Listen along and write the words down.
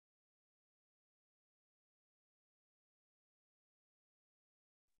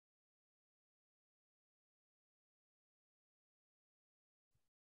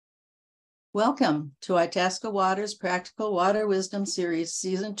Welcome to Itasca Water's Practical Water Wisdom Series,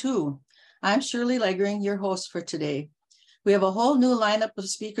 Season 2. I'm Shirley Legring, your host for today. We have a whole new lineup of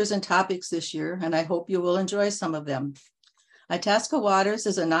speakers and topics this year, and I hope you will enjoy some of them. Itasca Waters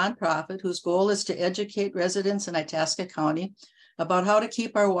is a nonprofit whose goal is to educate residents in Itasca County about how to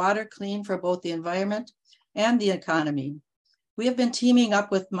keep our water clean for both the environment and the economy. We have been teaming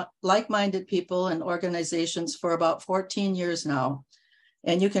up with like-minded people and organizations for about 14 years now.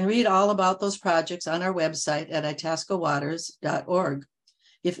 And you can read all about those projects on our website at itascawaters.org.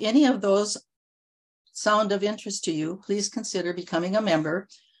 If any of those sound of interest to you, please consider becoming a member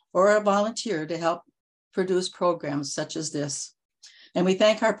or a volunteer to help produce programs such as this. And we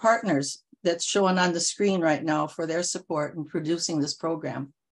thank our partners that's shown on the screen right now for their support in producing this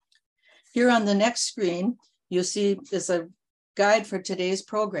program. Here on the next screen, you see is a guide for today's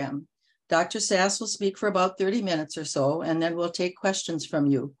program. Dr. Sass will speak for about 30 minutes or so, and then we'll take questions from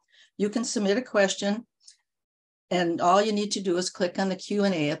you. You can submit a question, and all you need to do is click on the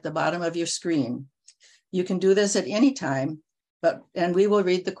Q&A at the bottom of your screen. You can do this at any time, and we will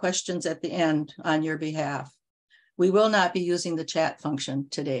read the questions at the end on your behalf. We will not be using the chat function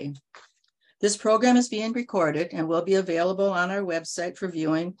today. This program is being recorded and will be available on our website for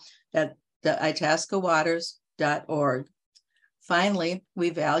viewing at itascawaters.org. Finally, we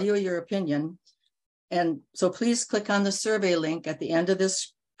value your opinion, and so please click on the survey link at the end of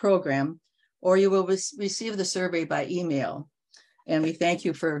this program, or you will receive the survey by email, and we thank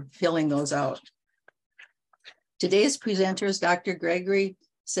you for filling those out. Today's presenter is Dr. Gregory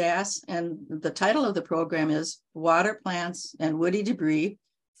Sass, and the title of the program is Water Plants and Woody Debris,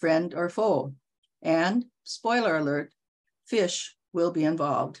 Friend or Foe, and spoiler alert, fish will be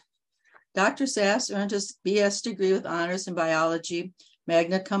involved. Dr. Sass earned his BS degree with honors in biology,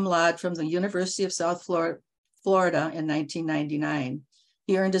 magna cum laude from the University of South Florida in 1999.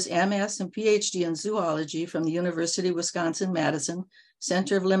 He earned his MS and PhD in zoology from the University of Wisconsin-Madison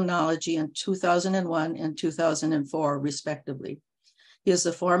Center of Limnology in 2001 and 2004, respectively. He is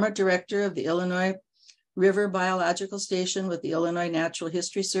the former director of the Illinois River Biological Station with the Illinois Natural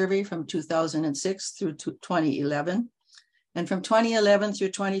History Survey from 2006 through 2011. And from 2011 through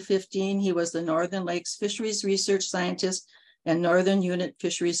 2015, he was the Northern Lakes Fisheries Research Scientist and Northern Unit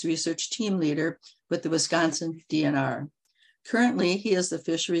Fisheries Research Team Leader with the Wisconsin DNR. Currently, he is the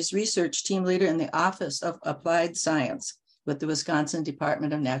Fisheries Research Team Leader in the Office of Applied Science with the Wisconsin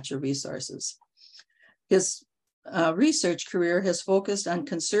Department of Natural Resources. His research career has focused on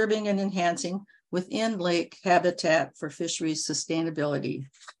conserving and enhancing within lake habitat for fisheries sustainability.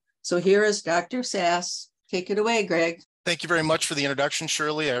 So here is Dr. Sass. Take it away, Greg. Thank you very much for the introduction,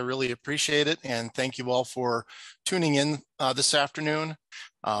 Shirley. I really appreciate it. And thank you all for tuning in this afternoon.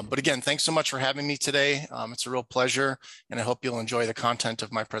 But again, thanks so much for having me today. It's a real pleasure, and I hope you'll enjoy the content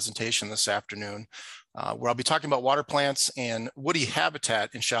of my presentation this afternoon, where I'll be talking about water plants and woody habitat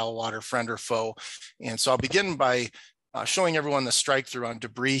in shallow water, friend or foe. And so I'll begin by showing everyone the strike through on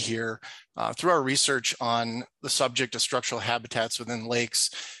debris here. Through our research on the subject of structural habitats within lakes,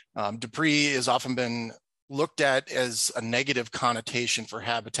 debris has often been looked at as a negative connotation for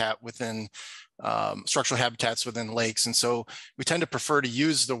habitat within structural habitats within lakes. And so we tend to prefer to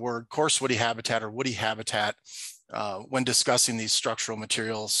use the word coarse woody habitat or woody habitat when discussing these structural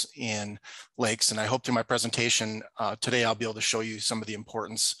materials in lakes. And I hope through my presentation today, I'll be able to show you some of the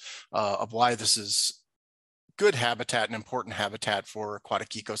importance of why this is good habitat and important habitat for aquatic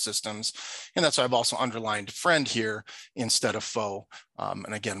ecosystems. And that's why I've also underlined friend here instead of foe.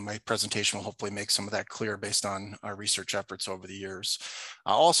 And again, my presentation will hopefully make some of that clear based on our research efforts over the years.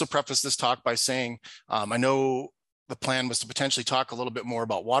 I'll also preface this talk by saying, I know the plan was to potentially talk a little bit more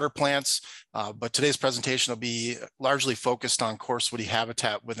about water plants, but today's presentation will be largely focused on coarse woody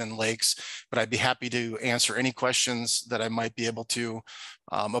habitat within lakes, but I'd be happy to answer any questions that I might be able to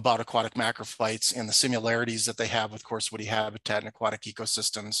about aquatic macrophytes and the similarities that they have with coarse woody habitat and aquatic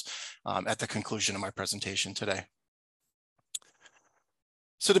ecosystems at the conclusion of my presentation today.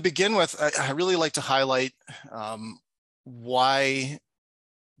 So to begin with, I really like to highlight why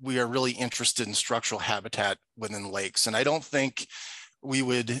we are really interested in structural habitat within lakes. And I don't think we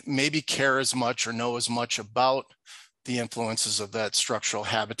would maybe care as much or know as much about the influences of that structural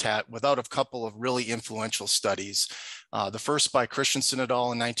habitat without a couple of really influential studies. The first by Christensen et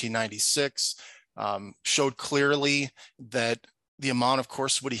al. In 1996 showed clearly that the amount of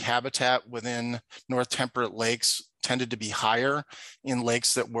coarse woody habitat within north temperate lakes tended to be higher in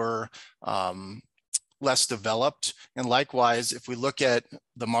lakes that were less developed. And likewise, if we look at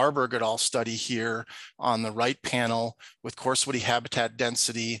the Marburg et al. Study here on the right panel with coarse woody habitat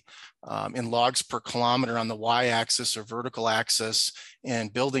density in logs per kilometer on the y-axis or vertical axis,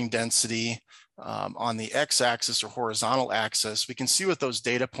 and building density on the x-axis or horizontal axis, we can see with those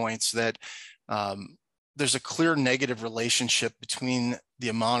data points that there's a clear negative relationship between the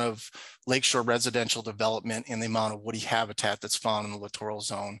amount of lakeshore residential development and the amount of woody habitat that's found in the littoral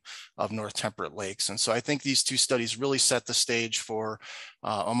zone of North Temperate Lakes. And so I think these two studies really set the stage for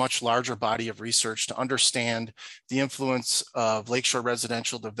a much larger body of research to understand the influence of lakeshore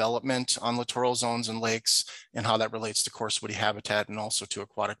residential development on littoral zones and lakes and how that relates to coarse woody habitat and also to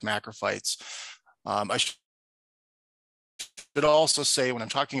aquatic macrophytes. I should also say, when I'm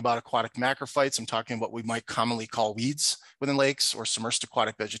talking about aquatic macrophytes, I'm talking about what we might commonly call weeds within lakes or submerged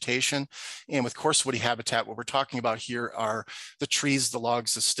aquatic vegetation. And with coarse woody habitat, what we're talking about here are the trees, the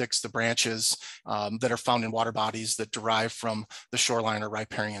logs, the sticks, the branches that are found in water bodies that derive from the shoreline or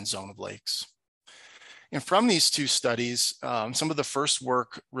riparian zone of lakes. And from these two studies, some of the first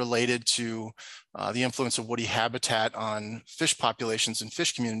work related to the influence of woody habitat on fish populations and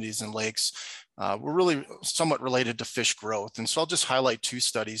fish communities in lakes were really somewhat related to fish growth. And so I'll just highlight two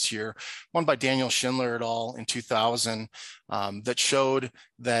studies here. One by Daniel Schindler et al. In 2000 that showed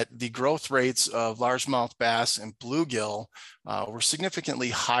that the growth rates of largemouth bass and bluegill were significantly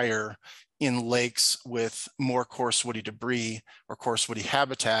higher in lakes with more coarse woody debris or coarse woody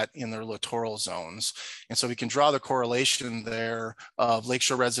habitat in their littoral zones. And so we can draw the correlation there of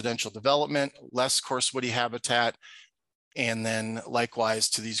lakeshore residential development, less coarse woody habitat, and then likewise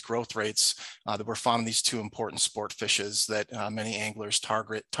to these growth rates that were found in these two important sport fishes that many anglers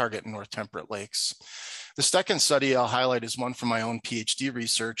target in North Temperate Lakes. The second study I'll highlight is one from my own PhD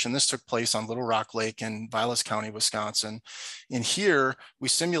research, and this took place on Little Rock Lake in Vilas County, Wisconsin. And here we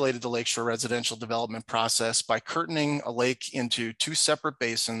simulated the lakeshore residential development process by curtaining a lake into two separate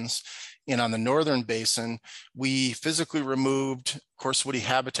basins. And on the northern basin, we physically removed coarse woody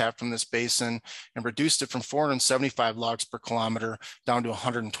habitat from this basin and reduced it from 475 logs per kilometer down to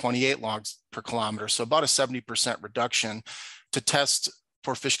 128 logs per kilometer. So about a 70% reduction to test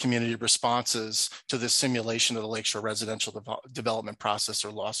for fish community responses to this simulation of the lakeshore residential development process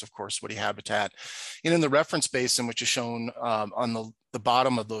or loss of coarse woody habitat. And in the reference basin, which is shown on the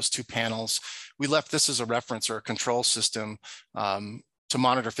bottom of those two panels, we left this as a reference or a control system to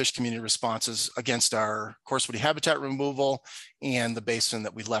monitor fish community responses against our coarse woody habitat removal and the basin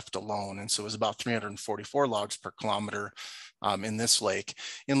that we left alone. And so it was about 344 logs per kilometer in this lake.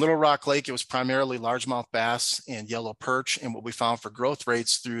 In Little Rock Lake, it was primarily largemouth bass and yellow perch. And what we found for growth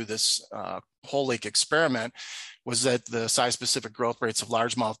rates through this whole lake experiment was that the size-specific growth rates of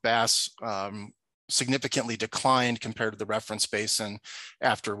largemouth bass significantly declined compared to the reference basin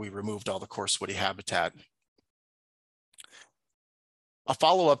after we removed all the coarse woody habitat. A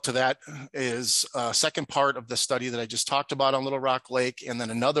follow-up to that is a second part of the study that I just talked about on Little Rock Lake, and then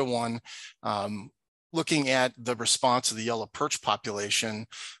another one looking at the response of the yellow perch population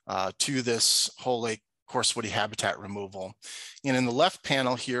to this whole lake coarse woody habitat removal. And in the left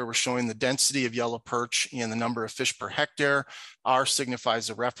panel here, we're showing the density of yellow perch and the number of fish per hectare. R signifies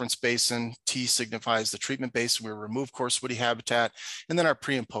the reference basin, T signifies the treatment basin where we remove coarse woody habitat, and then our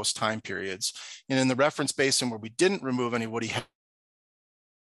pre and post time periods. And in the reference basin where we didn't remove any woody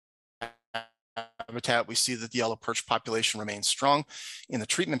habitat, we see that the yellow perch population remains strong. In the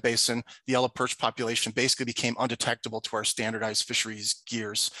treatment basin, the yellow perch population basically became undetectable to our standardized fisheries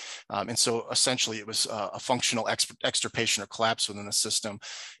gears. And so essentially it was a functional extirpation or collapse within the system.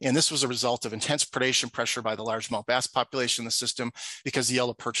 And this was a result of intense predation pressure by the largemouth bass population in the system because the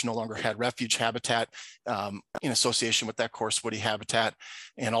yellow perch no longer had refuge habitat in association with that coarse woody habitat.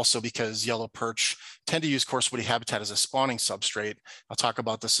 And also because yellow perch tend to use coarse woody habitat as a spawning substrate. I'll talk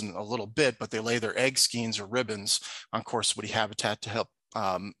about this in a little bit, but they lay their egg skeins or ribbons on coarse woody habitat to help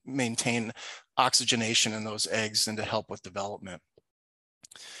maintain oxygenation in those eggs and to help with development.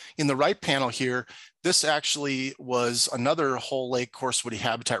 In the right panel here, this actually was another whole lake coarse woody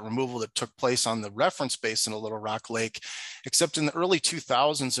habitat removal that took place on the reference basin of Little Rock Lake, except in the early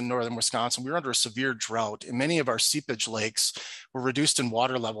 2000s in northern Wisconsin, we were under a severe drought and many of our seepage lakes were reduced in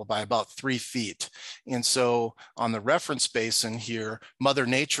water level by about 3 feet. And so on the reference basin here, Mother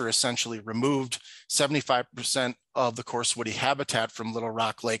Nature essentially removed 75% of the coarse woody habitat from Little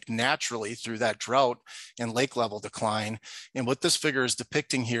Rock Lake naturally through that drought and lake level decline. And what this figure is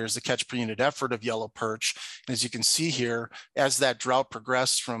depicting here is the catch per unit effort of yellow perch. And as you can see here, as that drought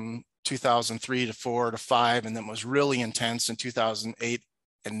progressed from 2003 to 4 to 5, and then was really intense in 2008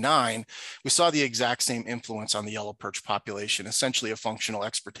 and 9, we saw the exact same influence on the yellow perch population, essentially a functional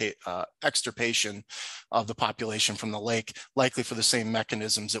extirpation of the population from the lake, likely for the same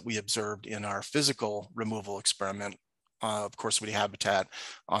mechanisms that we observed in our physical removal experiment of coarse woody habitat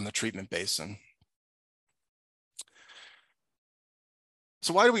on the treatment basin.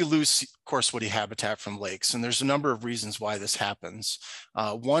 So why do we lose coarse woody habitat from lakes? And there's a number of reasons why this happens.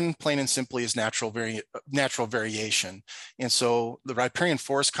 One, plain and simply, is natural variation. And so the riparian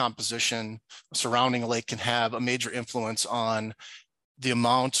forest composition surrounding a lake can have a major influence on the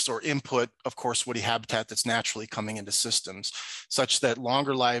amounts or input of coarse woody habitat that's naturally coming into systems, such that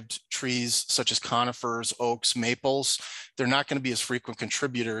longer lived trees such as conifers, oaks, maples, they're not going to be as frequent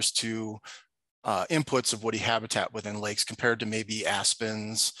contributors to inputs of woody habitat within lakes compared to maybe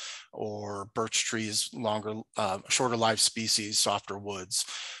aspens or birch trees, shorter lived species, softer woods.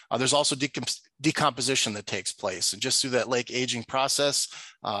 There's also decomposition that takes place. And just through that lake aging process,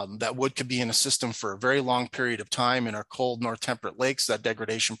 that wood could be in a system for a very long period of time. In our cold north temperate lakes, that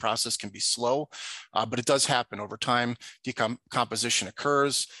degradation process can be slow, but it does happen over time. Decomposition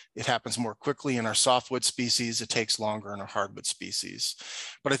occurs. It happens more quickly in our softwood species. It takes longer in our hardwood species.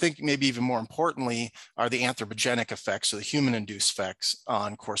 But I think maybe even more importantly are the anthropogenic effects, or the human-induced effects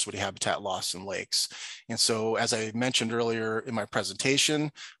on coarse woody habitat loss in lakes. And so, as I mentioned earlier in my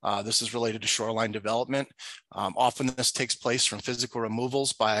presentation, this is related to shoreline development. Often this takes place from physical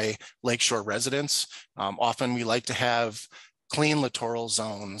removals by lakeshore residents. Often we like to have clean littoral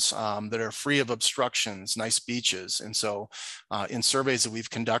zones that are free of obstructions, nice beaches. And so in surveys that we've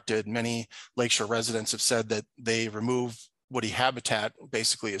conducted, many lakeshore residents have said that they remove woody habitat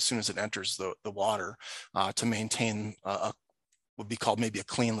basically as soon as it enters the water to maintain what would be called maybe a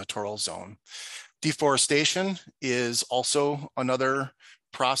clean littoral zone. Deforestation is also another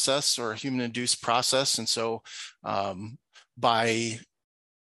process, or a human-induced process. And so by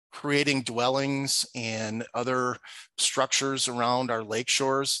creating dwellings and other structures around our lake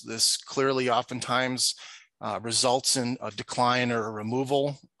shores, this clearly oftentimes results in a decline or a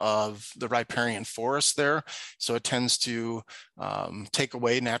removal of the riparian forest there. So it tends to take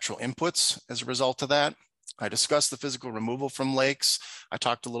away natural inputs as a result of that. I discussed the physical removal from lakes. I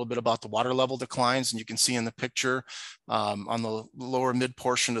talked a little bit about the water level declines, and you can see in the picture on the lower mid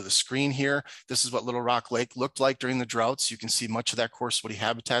portion of the screen here, this is what Little Rock Lake looked like during the droughts. You can see much of that coarse woody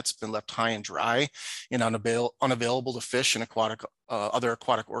habitat's been left high and dry and unavailable to fish and other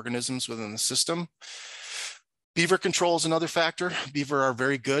aquatic organisms within the system. Beaver control is another factor. Beaver are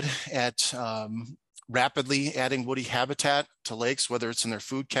very good at rapidly adding woody habitat to lakes, whether it's in their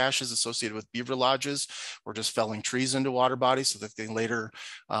food caches associated with beaver lodges or just felling trees into water bodies so that they later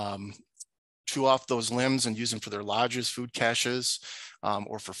chew off those limbs and use them for their lodges, food caches,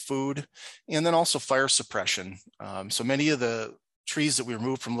 or for food. And then also fire suppression. So many of the trees that we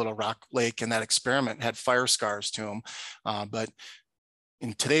removed from Little Rock Lake in that experiment had fire scars to them, but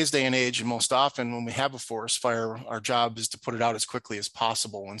in today's day and age, and most often when we have a forest fire, our job is to put it out as quickly as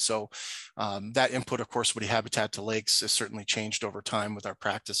possible. And so that input of coarse woody habitat to lakes has certainly changed over time with our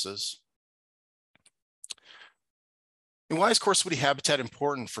practices. And why is coarse woody habitat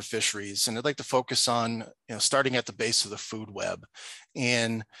important for fisheries? And I'd like to focus on starting at the base of the food web.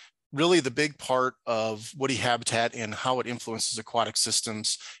 And really the big part of woody habitat and how it influences aquatic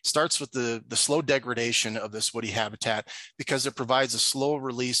systems starts with the slow degradation of this woody habitat, because it provides a slow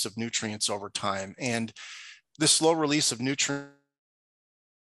release of nutrients over time. And this slow release of nutrients,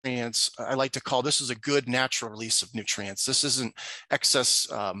 I like to call this is a good natural release of nutrients. This isn't excess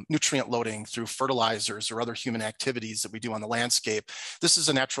nutrient loading through fertilizers or other human activities that we do on the landscape. This is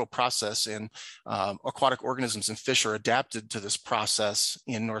a natural process, and aquatic organisms and fish are adapted to this process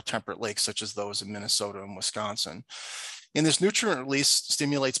in north temperate lakes such as those in Minnesota and Wisconsin. And this nutrient release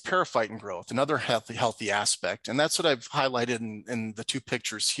stimulates periphyton growth, another healthy aspect. And that's what I've highlighted in the two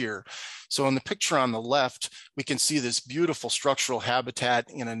pictures here. So in the picture on the left, we can see this beautiful structural habitat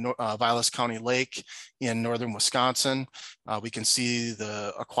in a Vilas County lake in northern Wisconsin. We can see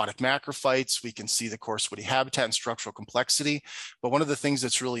the aquatic macrophytes. We can see the coarse woody habitat and structural complexity. But one of the things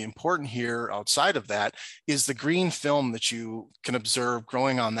that's really important here outside of that is the green film that you can observe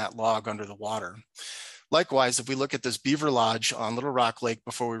growing on that log under the water. Likewise, if we look at this beaver lodge on Little Rock Lake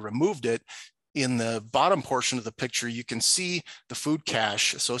before we removed it, in the bottom portion of the picture, you can see the food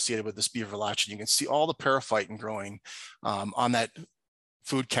cache associated with this beaver lodge, and you can see all the periphyton growing on that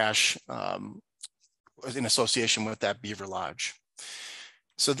food cache in association with that beaver lodge.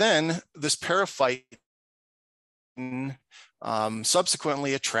 So then this periphyton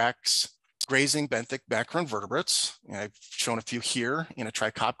subsequently attracts grazing benthic macroinvertebrates. And I've shown a few here in a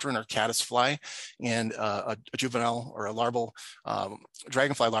trichopteran or caddisfly, and a juvenile or a larval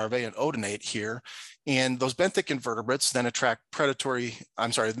dragonfly larvae, an odonate here. And those benthic invertebrates then attract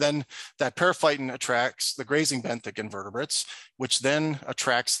then that periphyton attracts the grazing benthic invertebrates, which then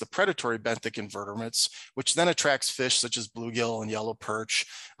attracts the predatory benthic invertebrates, which then attracts fish such as bluegill and yellow perch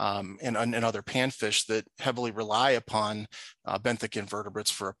and other panfish that heavily rely upon benthic invertebrates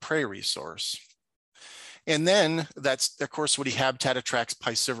for a prey resource. And then that's, of course, woody habitat attracts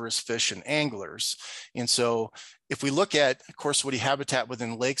piscivorous fish and anglers. And so if we look at coarse woody habitat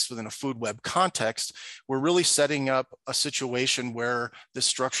within lakes within a food web context, we're really setting up a situation where this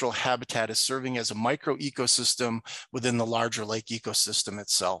structural habitat is serving as a micro ecosystem within the larger lake ecosystem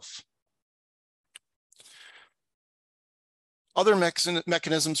itself. Other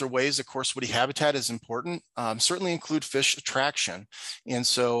mechanisms or ways that coarse woody habitat is important certainly include fish attraction. And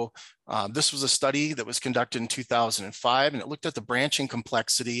so this was a study that was conducted in 2005, and it looked at the branching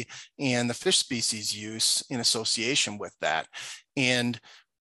complexity and the fish species use in association with that. And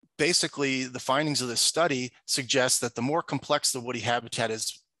basically, the findings of this study suggest that the more complex the woody habitat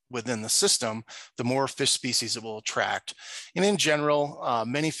is within the system, the more fish species it will attract. And in general,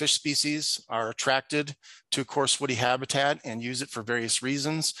 many fish species are attracted to coarse woody habitat and use it for various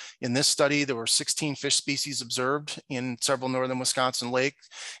reasons. In this study, there were 16 fish species observed in several northern Wisconsin lakes,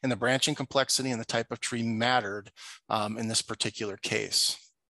 and the branching complexity and the type of tree mattered in this particular case.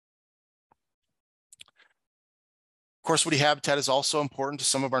 Coarse woody habitat is also important to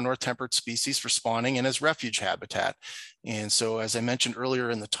some of our north temperate species for spawning and as refuge habitat. And so, as I mentioned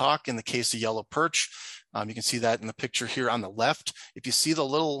earlier in the talk, in the case of yellow perch, you can see that in the picture here on the left. If you see the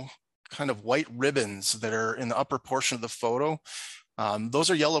little kind of white ribbons that are in the upper portion of the photo,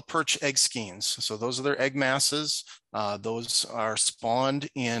 those are yellow perch egg skeins. So those are their egg masses. Those are spawned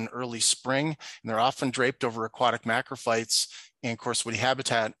in early spring, and they're often draped over aquatic macrophytes and coarse woody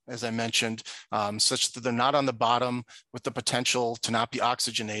habitat, as I mentioned, such that they're not on the bottom with the potential to not be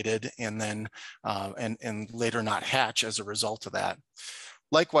oxygenated and then and later not hatch as a result of that.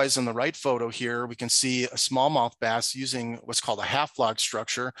 Likewise, in the right photo here, we can see a smallmouth bass using what's called a half log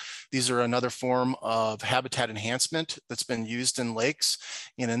structure. These are another form of habitat enhancement that's been used in lakes.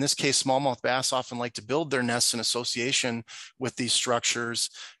 And in this case, smallmouth bass often like to build their nests in association with these structures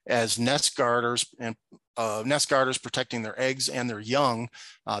as nest garters and nest garters protecting their eggs and their young,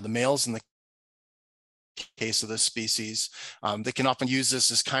 the males in the case of this species. They can often use this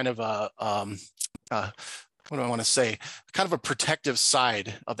as kind of what do I want to say, kind of a protective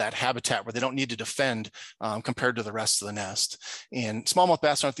side of that habitat where they don't need to defend compared to the rest of the nest. And smallmouth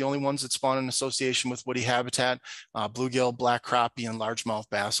bass aren't the only ones that spawn in association with woody habitat. Bluegill, black crappie, and largemouth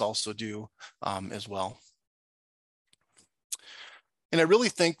bass also do as well. And I really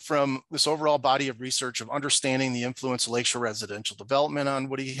think from this overall body of research of understanding the influence of lakeshore residential development on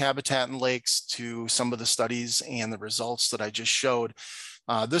woody habitat and lakes to some of the studies and the results that I just showed,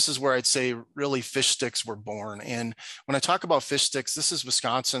 this is where I'd say really fish sticks were born. And when I talk about fish sticks, this is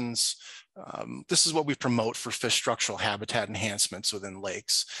Wisconsin's, this is what we promote for fish structural habitat enhancements within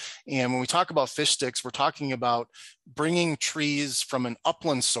lakes. And when we talk about fish sticks, we're talking about bringing trees from an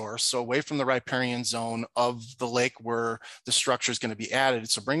upland source, so away from the riparian zone of the lake where the structure is going to be added.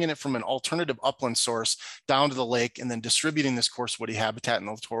 So bringing it from an alternative upland source down to the lake and then distributing this coarse woody habitat in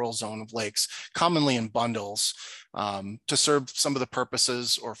the littoral zone of lakes, commonly in bundles, to serve some of the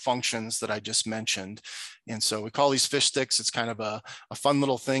purposes or functions that I just mentioned. And so we call these fish sticks. It's kind of a fun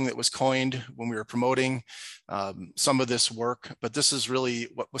little thing that was coined when we were promoting some of this work, but this is really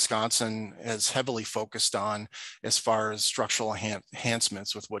what Wisconsin has heavily focused on as far as structural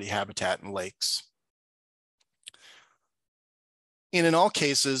enhancements with woody habitat and lakes. And in all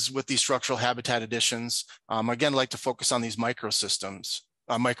cases with these structural habitat additions, again, I like to focus on these microecosystems.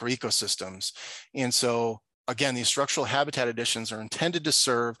 And so again, these structural habitat additions are intended to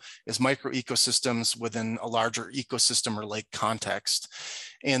serve as microecosystems within a larger ecosystem or lake context.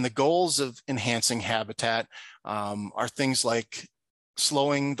 And the goals of enhancing habitat are things like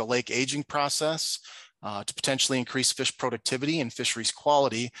slowing the lake aging process, to potentially increase fish productivity and fisheries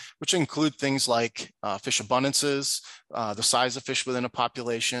quality, which include things like fish abundances, the size of fish within a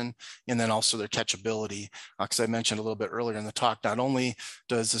population, and then also their catchability. Because I mentioned a little bit earlier in the talk, not only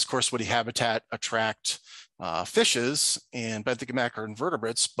does this coarse woody habitat attract fishes and benthic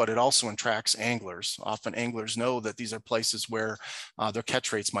macroinvertebrates, but it also attracts anglers. Often anglers know that these are places where their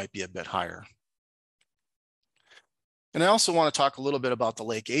catch rates might be a bit higher. And I also want to talk a little bit about the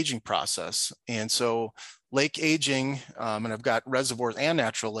lake aging process. And so lake aging, and I've got reservoirs and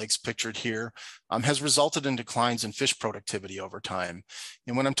natural lakes pictured here, has resulted in declines in fish productivity over time.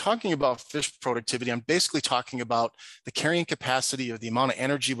 And when I'm talking about fish productivity, I'm basically talking about the carrying capacity of the amount of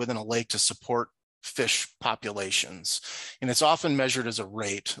energy within a lake to support fish populations. And it's often measured as a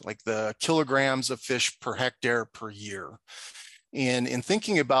rate, like the kilograms of fish per hectare per year. And in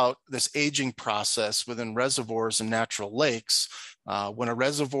thinking about this aging process within reservoirs and natural lakes, when a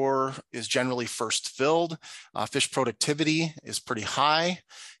reservoir is generally first filled, fish productivity is pretty high.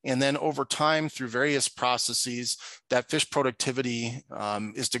 And then over time, through various processes, that fish productivity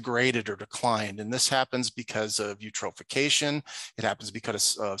is degraded or declined. And this happens because of eutrophication. It happens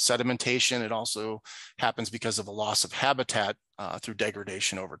because of sedimentation. It also happens because of a loss of habitat through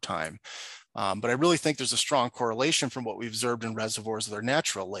degradation over time. But I really think there's a strong correlation from what we've observed in reservoirs with our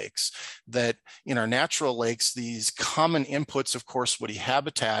natural lakes, that in our natural lakes, these common inputs of coarse woody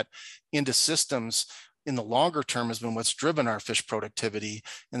habitat into systems in the longer term has been what's driven our fish productivity.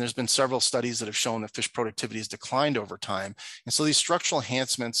 And there's been several studies that have shown that fish productivity has declined over time. And so these structural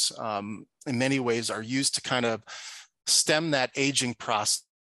enhancements in many ways are used to kind of stem that aging process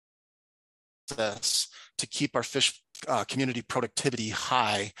to keep our fish community productivity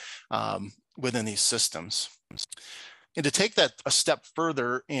high within these systems. And to take that a step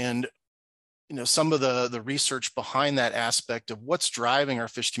further, and some of the research behind that aspect of what's driving our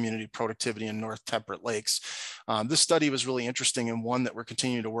fish community productivity in North Temperate lakes. This study was really interesting, and one that we're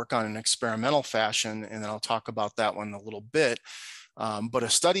continuing to work on in an experimental fashion, and then I'll talk about that one in a little bit. But a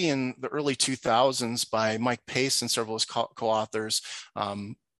study in the early 2000s by Mike Pace and several of his co-authors,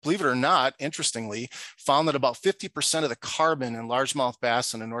 believe it or not, interestingly, found that about 50% of the carbon in largemouth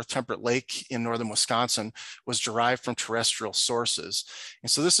bass in a North Temperate lake in northern Wisconsin was derived from terrestrial sources. And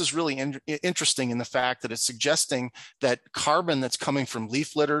so this is really interesting in the fact that it's suggesting that carbon that's coming from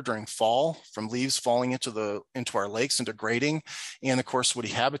leaf litter during fall, from leaves falling into our lakes and degrading, and of course woody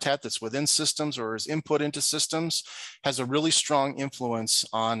habitat that's within systems or is input into systems, has a really strong influence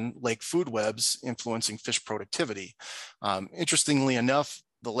on lake food webs, influencing fish productivity. Interestingly enough,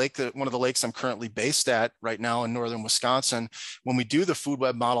 one of the lakes I'm currently based at right now in northern Wisconsin, when we do the food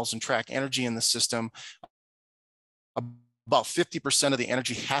web models and track energy in the system, about 50% of the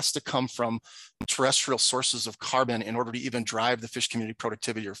energy has to come from terrestrial sources of carbon in order to even drive the fish community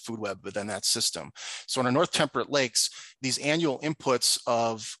productivity or food web within that system. So in our North Temperate lakes, these annual inputs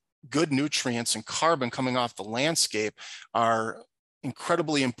of good nutrients and carbon coming off the landscape are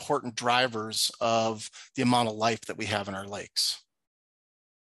incredibly important drivers of the amount of life that we have in our lakes.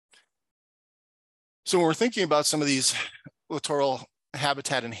 So when we're thinking about some of these littoral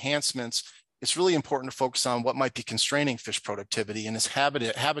habitat enhancements, it's really important to focus on what might be constraining fish productivity, and is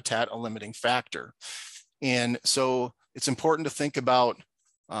habitat a limiting factor. And so it's important to think about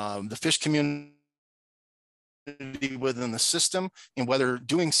the fish community within the system, and whether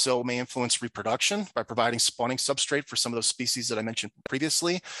doing so may influence reproduction by providing spawning substrate for some of those species that I mentioned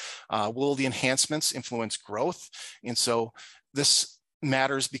previously. Will the enhancements influence growth? And so this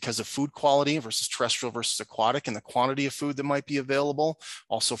matters because of food quality versus terrestrial versus aquatic, and the quantity of food that might be available,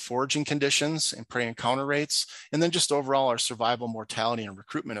 also foraging conditions and prey encounter rates, and then just overall our survival, mortality, and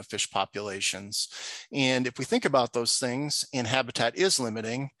recruitment of fish populations. And if we think about those things and habitat is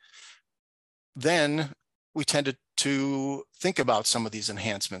limiting, then we tend to think about some of these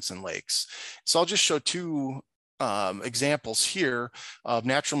enhancements in lakes. So I'll just show two examples here of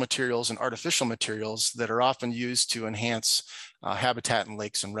natural materials and artificial materials that are often used to enhance habitat in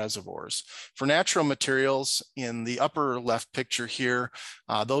lakes and reservoirs. For natural materials, in the upper left picture here,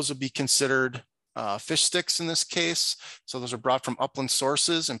 those would be considered fish sticks in this case. So those are brought from upland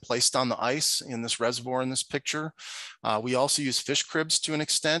sources and placed on the ice in this reservoir in this picture. We also use fish cribs to an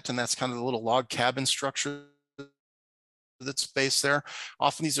extent, and that's kind of the little log cabin structure that's based there.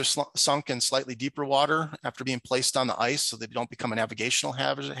 Often these are sunk in slightly deeper water after being placed on the ice, so they don't become a navigational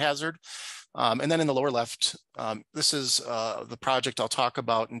hazard. And then in the lower left, this is the project I'll talk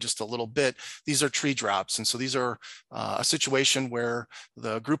about in just a little bit. These are tree drops. And so these are a situation where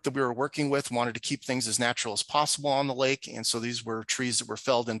the group that we were working with wanted to keep things as natural as possible on the lake. And so these were trees that were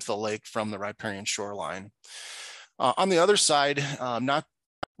felled into the lake from the riparian shoreline. On the other side, not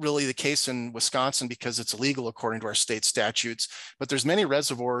really the case in Wisconsin because it's illegal according to our state statutes, but there's many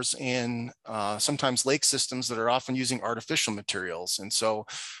reservoirs and sometimes lake systems that are often using artificial materials. And so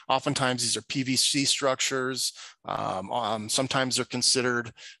oftentimes these are PVC structures. Sometimes they're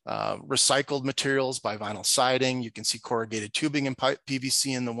considered recycled materials by vinyl siding. You can see corrugated tubing and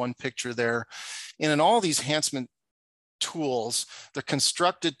PVC in the one picture there. And in all these enhancement tools. They're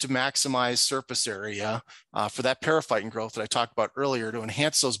constructed to maximize surface area for that periphyton growth that I talked about earlier to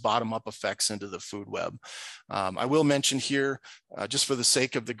enhance those bottom-up effects into the food web. I will mention here, just for the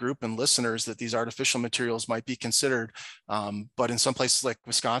sake of the group and listeners, that these artificial materials might be considered, but in some places like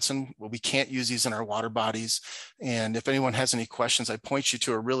Wisconsin, well, we can't use these in our water bodies. And if anyone has any questions, I point you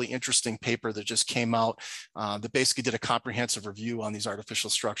to a really interesting paper that just came out that basically did a comprehensive review on these artificial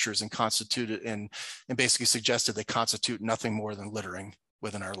structures and constituted and basically suggested they constitute nothing more than littering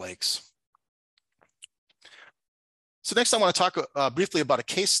within our lakes. So next I want to talk briefly about a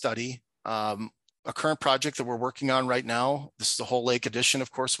case study, a current project that we're working on right now. This is the whole lake addition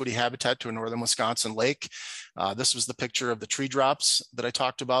of coarse woody habitat to a northern Wisconsin lake. This was the picture of the tree drops that I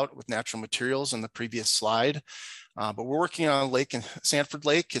talked about with natural materials in the previous slide. But we're working on a lake in Sanford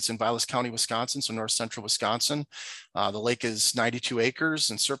Lake. It's in Vilas County, Wisconsin, so north central Wisconsin. The lake is 92 acres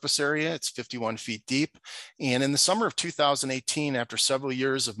in surface area. It's 51 feet deep. And in the summer of 2018, after several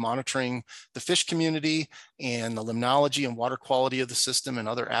years of monitoring the fish community and the limnology and water quality of the system and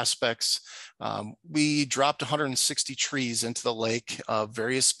other aspects, we dropped 160 trees into the lake of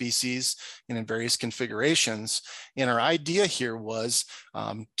various species and in various configurations. And our idea here was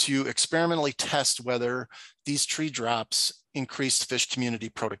to experimentally test whether these tree drops increased fish community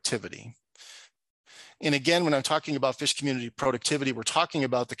productivity. And again, when I'm talking about fish community productivity, we're talking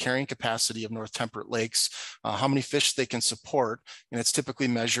about the carrying capacity of north temperate lakes, how many fish they can support, and it's typically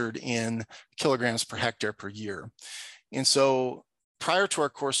measured in kilograms per hectare per year. And so prior to our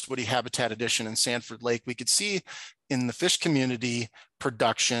coarse woody habitat addition in Sanford Lake, we could see in the fish community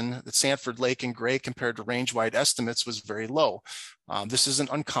production that Sanford Lake in gray compared to range-wide estimates was very low. This isn't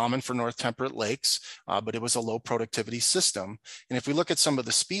uncommon for north temperate lakes, but it was a low productivity system. And if we look at some of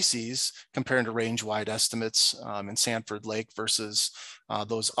the species comparing to range-wide estimates in Sanford Lake versus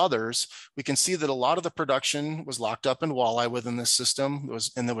those others, we can see that a lot of the production was locked up in walleye within this system,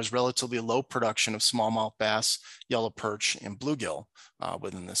 and there was relatively low production of smallmouth bass, yellow perch, and bluegill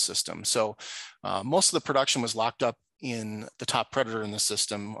within this system. So most of the production was locked up in the top predator in the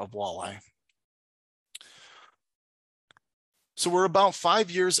system of walleye. So we're about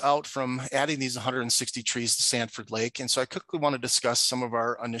 5 years out from adding these 160 trees to Sanford Lake. And so I quickly want to discuss some of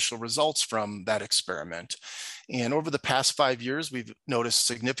our initial results from that experiment. And over the past 5 years, we've noticed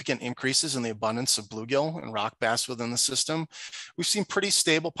significant increases in the abundance of bluegill and rock bass within the system. We've seen pretty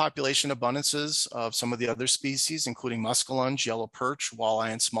stable population abundances of some of the other species, including muskellunge, yellow perch,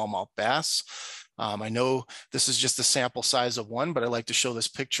 walleye, and smallmouth bass. I know this is just the sample size of one, but I like to show this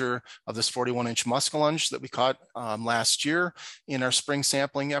picture of this 41-inch muskellunge that we caught last year in our spring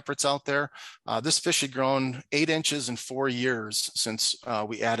sampling efforts out there. This fish had grown 8 inches in 4 years since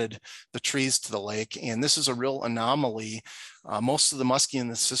we added the trees to the lake, and this is a real anomaly. Most of the muskie in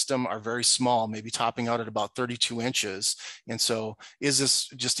the system are very small, maybe topping out at about 32 inches. And so is this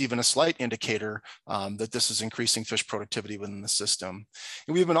just even a slight indicator that this is increasing fish productivity within the system?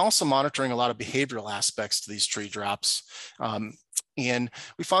 And we've been also monitoring a lot of behavioral aspects to these tree drops. And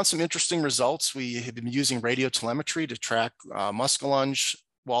we found some interesting results. We have been using radio telemetry to track muskellunge,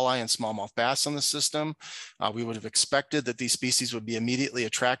 walleye, and smallmouth bass on the system. We would have expected that these species would be immediately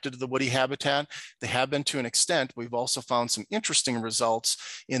attracted to the woody habitat. They have been to an extent. We've also found some interesting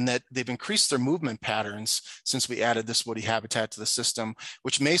results in that they've increased their movement patterns since we added this woody habitat to the system,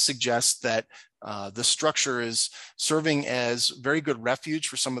 which may suggest that the structure is serving as very good refuge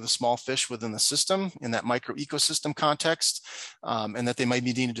for some of the small fish within the system in that micro ecosystem context, and that they might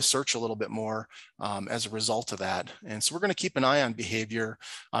be needing to search a little bit more as a result of that. And so we're going to keep an eye on behavior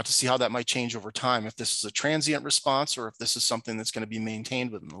to see how that might change over time, if this is a transient response or if this is something that's going to be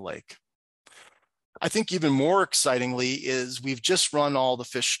maintained within the lake. I think even more excitingly is we've just run all the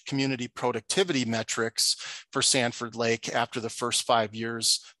fish community productivity metrics for Sanford Lake after the first 5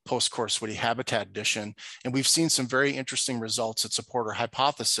 years post-coarse woody habitat addition. And we've seen some very interesting results that support our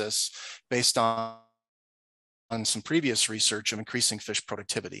hypothesis based on some previous research of increasing fish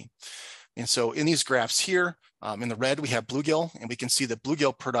productivity. And so in these graphs here, in the red, we have bluegill, and we can see that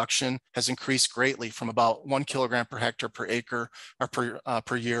bluegill production has increased greatly from about 1 kilogram per hectare per acre or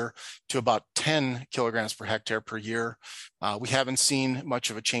per year to about 10 kilograms per hectare per year. We haven't seen much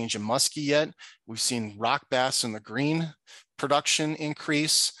of a change in muskie yet. We've seen rock bass in the green production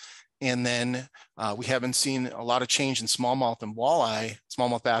increase. And then we haven't seen a lot of change in smallmouth and walleye,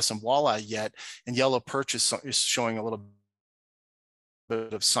 smallmouth bass and walleye yet. And yellow perch is showing a little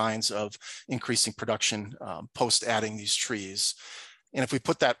bit of signs of increasing production post adding these trees. And if we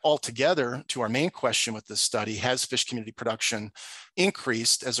put that all together to our main question with this study, has fish community production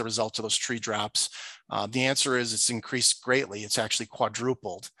increased as a result of those tree drops? The answer is it's increased greatly. It's actually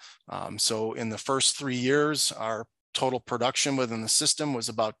quadrupled. So in the first 3 years, our total production within the system was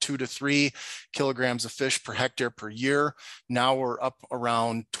about 2 to 3 kilograms of fish per hectare per year. Now we're up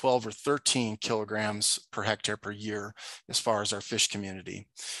around 12 or 13 kilograms per hectare per year as far as our fish community.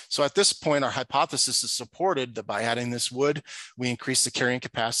 So at this point, our hypothesis is supported that by adding this wood, we increase the carrying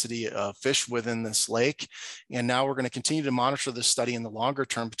capacity of fish within this lake. And now we're going to continue to monitor this study in the longer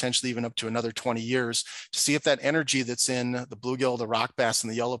term, potentially even up to another 20 years, to see if that energy that's in the bluegill, the rock bass,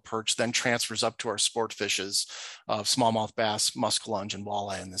 and the yellow perch then transfers up to our sport fishes of smallmouth bass, muskellunge, and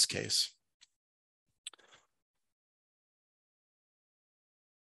walleye in this case.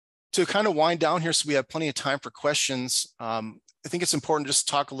 To kind of wind down here so we have plenty of time for questions, I think it's important just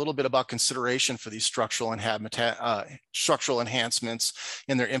to talk a little bit about consideration for these structural and structural enhancements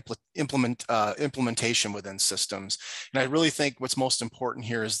in their implementation within systems. And I really think what's most important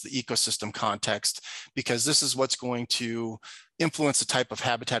here is the ecosystem context, because this is what's going to influence the type of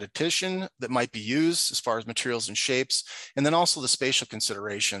habitat addition that might be used as far as materials and shapes, and then also the spatial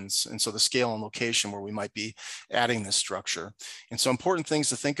considerations. And so the scale and location where we might be adding this structure. And so important things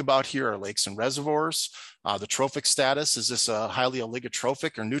to think about here are lakes and reservoirs. The trophic status, is this a highly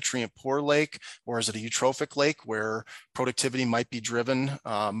oligotrophic or nutrient poor lake, or is it a eutrophic lake where productivity might be driven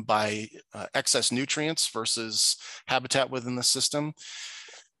by excess nutrients versus habitat within the system?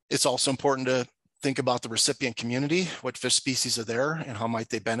 It's also important to think about the recipient community, what fish species are there and how might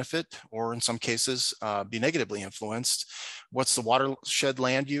they benefit, or in some cases be negatively influenced. What's the watershed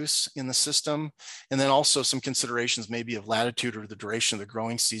land use in the system? And then also some considerations maybe of latitude or the duration of the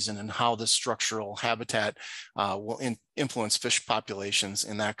growing season and how this structural habitat will influence fish populations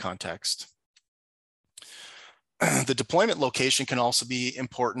in that context. The deployment location can also be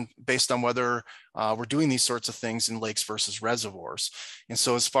important based on whether we're doing these sorts of things in lakes versus reservoirs. And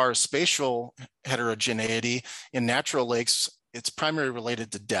so as far as spatial heterogeneity in natural lakes, it's primarily related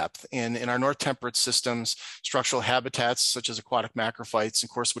to depth. And in our north temperate systems, structural habitats such as aquatic macrophytes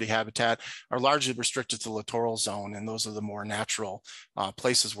and coarse woody habitat are largely restricted to the littoral zone. And those are the more natural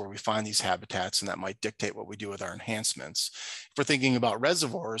places where we find these habitats, and that might dictate what we do with our enhancements. If we're thinking about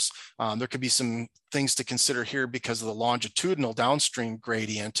reservoirs, there could be some things to consider here because of the longitudinal downstream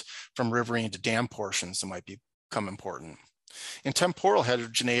gradient from riverine to dam portions that might become important. And temporal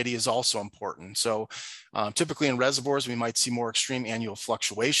heterogeneity is also important. So typically in reservoirs, we might see more extreme annual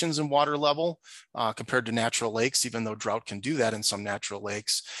fluctuations in water level compared to natural lakes, even though drought can do that in some natural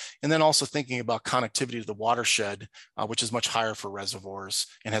lakes. And then also thinking about connectivity to the watershed, which is much higher for reservoirs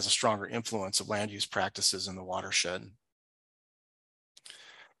and has a stronger influence of land use practices in the watershed.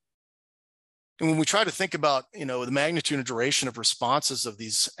 And when we try to think about, the magnitude and duration of responses of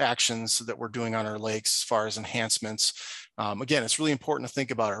these actions that we're doing on our lakes as far as enhancements, again, it's really important to think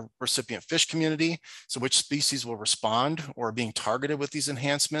about our recipient fish community. So which species will respond or are being targeted with these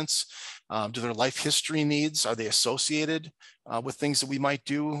enhancements? Do their life history needs, are they associated with things that we might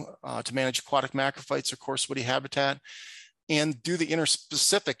do to manage aquatic macrophytes or coarse woody habitat? And do the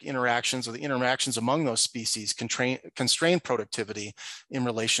interspecific interactions or the interactions among those species constrain productivity in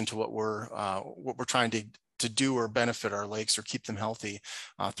relation to what we're trying to do or benefit our lakes or keep them healthy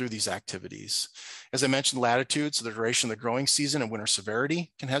through these activities? As I mentioned, latitude, so the duration of the growing season and winter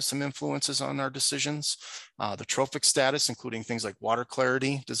severity can have some influences on our decisions. The trophic status, including things like water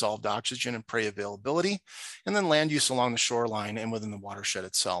clarity, dissolved oxygen, and prey availability, and then land use along the shoreline and within the watershed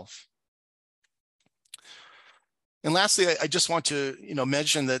itself. And lastly, I just want to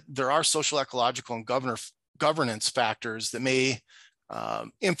mention that there are social, ecological, and governance factors that may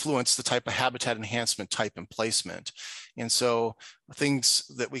influence the type of habitat enhancement type and placement. And so things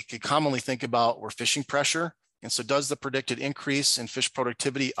that we could commonly think about were fishing pressure. And so does the predicted increase in fish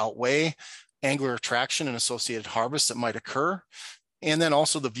productivity outweigh angler attraction and associated harvests that might occur? And then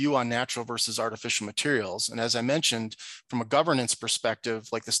also the view on natural versus artificial materials. And as I mentioned, from a governance perspective,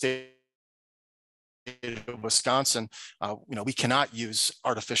 like the state of Wisconsin, we cannot use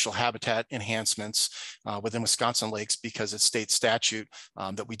artificial habitat enhancements within Wisconsin lakes because it's state statute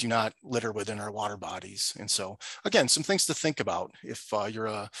that we do not litter within our water bodies. And so again, some things to think about if you're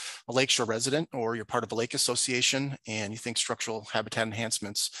a lakeshore resident or you're part of a lake association and you think structural habitat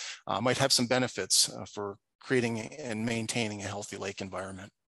enhancements might have some benefits for creating and maintaining a healthy lake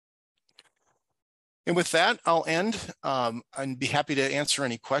environment. And with that, I'll end. I'd be happy to answer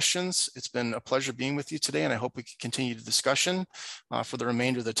any questions. It's been a pleasure being with you today, and I hope we can continue the discussion for the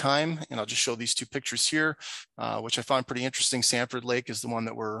remainder of the time. And I'll just show these two pictures here, which I find pretty interesting. Sanford Lake is the one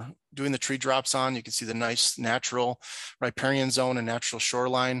that we're doing the tree drops on. You can see the nice natural riparian zone and natural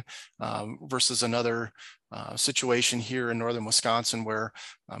shoreline versus another situation here in northern Wisconsin, where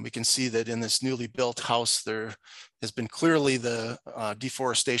we can see that in this newly built house, there has been clearly the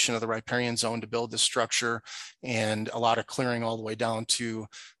deforestation of the riparian zone to build this structure, and a lot of clearing all the way down to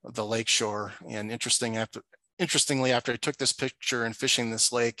the lakeshore. And interestingly, after I took this picture and fishing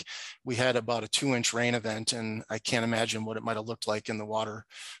this lake, we had about a 2-inch rain event, and I can't imagine what it might have looked like in the water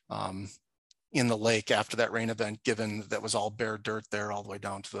in the lake after that rain event, given that was all bare dirt there all the way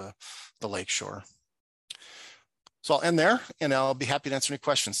down to the lake shore. So I'll end there, and I'll be happy to answer any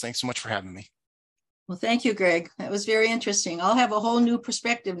questions. Thanks so much for having me. Well, thank you, Greg. That was very interesting. I'll have a whole new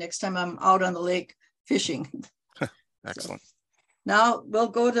perspective next time I'm out on the lake fishing. Excellent. So now we'll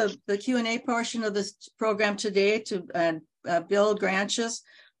go to the Q&A portion of this program today to Bill Granches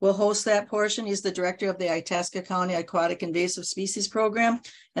will host that portion. He's the director of the Itasca County Aquatic Invasive Species Program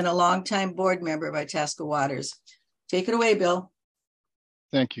and a longtime board member of Itasca Waters. Take it away, Bill.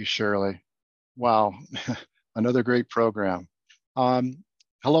 Thank you, Shirley. Wow, another great program.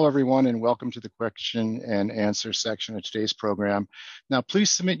 Hello, everyone, and welcome to the question and answer section of today's program. Now, please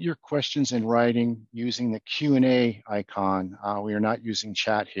submit your questions in writing using the Q&A icon. We are not using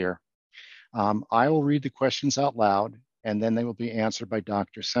chat here. I will read the questions out loud, and then they will be answered by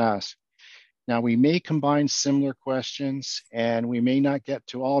Dr. Sass. Now, we may combine similar questions, and we may not get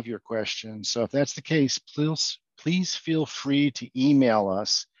to all of your questions. So if that's the case, please feel free to email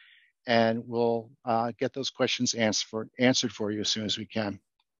us, and we'll get those questions answered for you as soon as we can.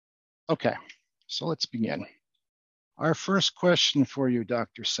 Okay, so let's begin. Our first question for you,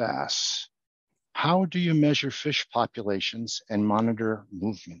 Dr. Sass. How do you measure fish populations and monitor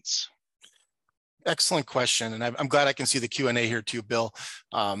movements? Excellent question. And I'm glad I can see the Q&A here too, Bill.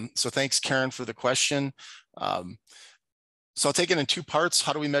 So thanks, Karen, for the question. So I'll take it in 2 parts.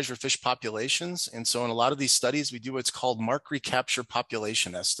 How do we measure fish populations? And so in a lot of these studies, we do what's called mark recapture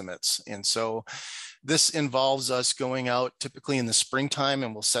population estimates. And so this involves us going out typically in the springtime,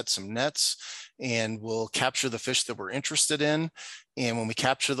 and we'll set some nets and we'll capture the fish that we're interested in. And when we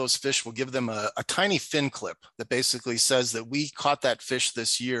capture those fish, we'll give them a tiny fin clip that basically says that we caught that fish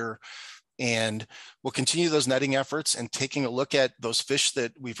this year. And we'll continue those netting efforts and taking a look at those fish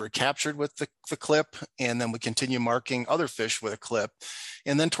that we've recaptured with the clip, and then we continue marking other fish with a clip.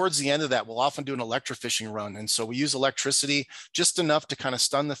 And then towards the end of that, we'll often do an electrofishing run. And so we use electricity just enough to kind of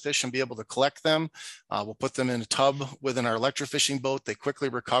stun the fish and be able to collect them. We'll put them in a tub within our electrofishing boat. They quickly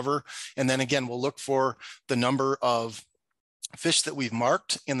recover. And then again, we'll look for the number of fish that we've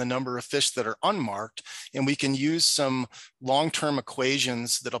marked and the number of fish that are unmarked, and we can use some long-term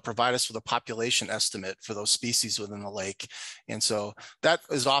equations that'll provide us with a population estimate for those species within the lake. And so that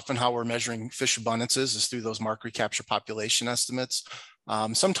is often how we're measuring fish abundances, is through those mark recapture population estimates.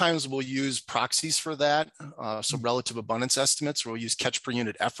 Sometimes we'll use proxies for that, so relative abundance estimates, where we'll use catch per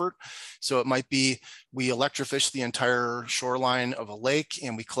unit effort. So it might be we electrofish the entire shoreline of a lake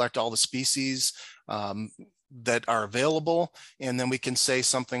and we collect all the species that are available. And then we can say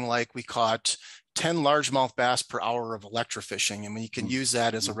something like we caught 10 largemouth bass per hour of electrofishing. And we can use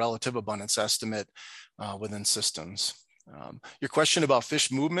that as a relative abundance estimate within systems. Your question about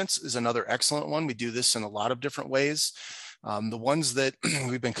fish movements is another excellent one. We do this in a lot of different ways. The ones that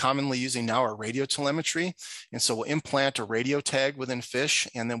we've been commonly using now are radio telemetry. And so we'll implant a radio tag within fish,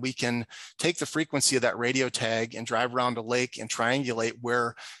 and then we can take the frequency of that radio tag and drive around a lake and triangulate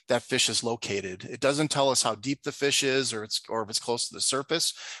where that fish is located. It doesn't tell us how deep the fish is or if it's close to the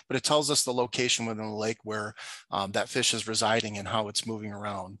surface, but it tells us the location within the lake where that fish is residing and how it's moving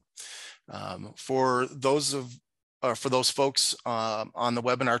around. For those folks on the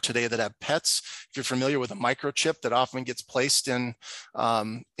webinar today that have pets, if you're familiar with a microchip that often gets placed in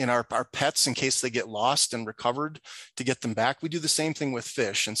our pets in case they get lost and recovered to get them back, we do the same thing with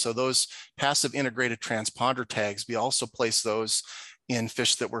fish. And so those passive integrated transponder tags, we also place those in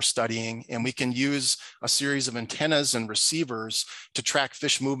fish that we're studying, and we can use a series of antennas and receivers to track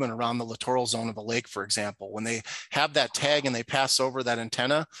fish movement around the littoral zone of a lake, for example. When they have that tag and they pass over that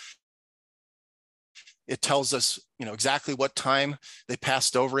antenna, it tells us, exactly what time they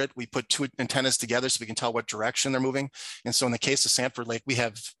passed over it. We put 2 antennas together so we can tell what direction they're moving. And so in the case of Sanford Lake, we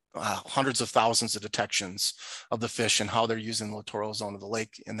have hundreds of thousands of detections of the fish and how they're using the littoral zone of the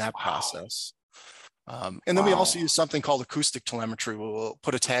lake in that process. And then we also use something called acoustic telemetry. We'll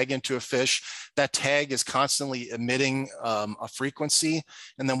put a tag into a fish. That tag is constantly emitting a frequency.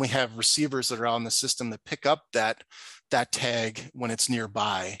 And then we have receivers that are on the system that pick up that tag when it's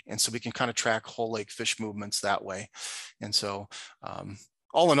nearby. And so we can kind of track whole lake fish movements that way. And so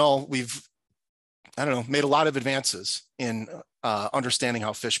all in all, we've, made a lot of advances in understanding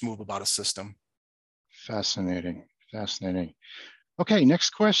how fish move about a system. Fascinating, fascinating. Okay, next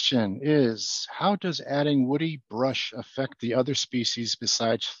question is, how does adding woody brush affect the other species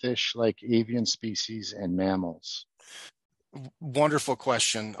besides fish like avian species and mammals? Wonderful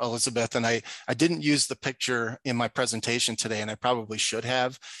question, Elizabeth. And I didn't use the picture in my presentation today, and I probably should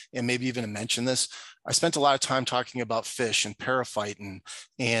have, and maybe even mention this. I spent a lot of time talking about fish and periphyton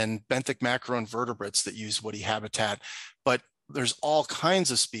and benthic macroinvertebrates that use woody habitat, but there's all kinds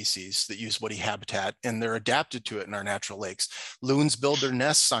of species that use woody habitat, and they're adapted to it in our natural lakes. Loons build their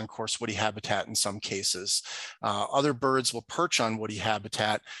nests on coarse woody habitat in some cases. Other birds will perch on woody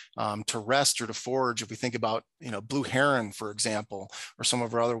habitat to rest or to forage. If we think about, blue heron, for example, or some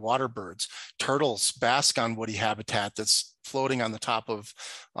of our other water birds. Turtles bask on woody habitat that's floating on the top of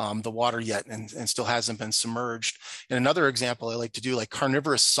the water yet and still hasn't been submerged. And another example I like to do, like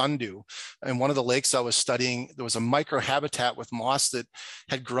carnivorous sundew. In one of the lakes I was studying, there was a microhabitat with moss that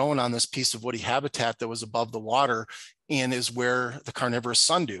had grown on this piece of woody habitat that was above the water and is where the carnivorous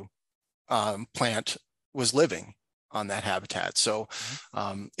sundew plant was living on that habitat. So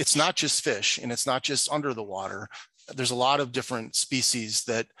it's not just fish and it's not just under the water. There's a lot of different species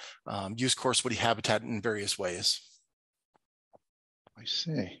that use coarse woody habitat in various ways. I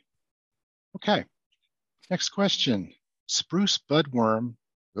see. Okay, next question. Spruce budworm,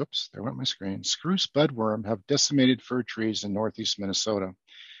 oops, there went my screen. Spruce budworm have decimated fir trees in northeast Minnesota.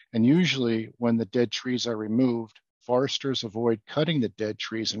 And usually when the dead trees are removed, foresters avoid cutting the dead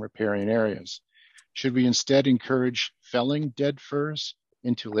trees and riparian areas. Should we instead encourage felling dead firs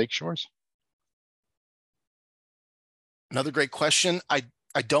into lake shores? Another great question. I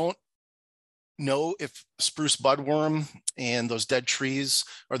don't know if spruce budworm and those dead trees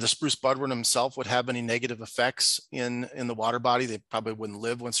or the spruce budworm himself would have any negative effects in the water body. They probably wouldn't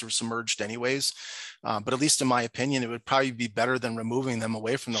live once they're submerged anyways. But at least in my opinion, it would probably be better than removing them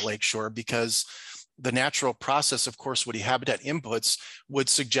away from the lake shore, because the natural process of coarse woody habitat inputs would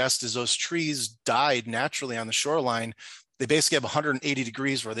suggest as those trees died naturally on the shoreline, they basically have 180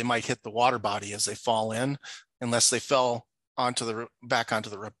 degrees where they might hit the water body as they fall in, unless they fell back onto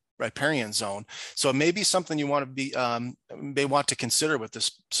the riparian zone. So it may be something you want to may want to consider with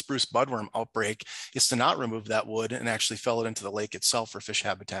this spruce budworm outbreak, is to not remove that wood and actually fell it into the lake itself for fish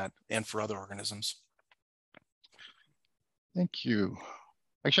habitat and for other organisms. Thank you.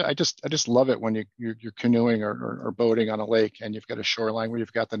 Actually, I just love it when you're canoeing or boating on a lake and you've got a shoreline where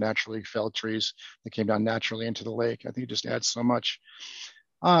you've got the naturally felled trees that came down naturally into the lake. I think it just adds so much.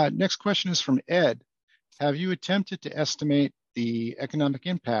 Next question is from Ed. Have you attempted to estimate the economic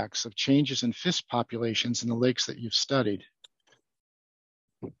impacts of changes in fish populations in the lakes that you've studied?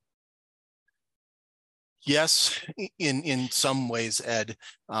 Yes, in some ways, Ed.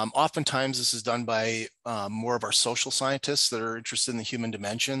 Oftentimes this is done by more of our social scientists that are interested in the human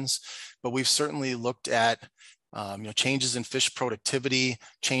dimensions, but we've certainly looked at changes in fish productivity,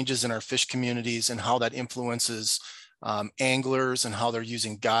 changes in our fish communities, and how that influences anglers and how they're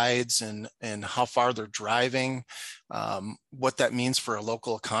using guides and how far they're driving, what that means for our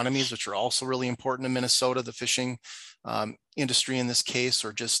local economies, which are also really important in Minnesota, the fishing industry in this case,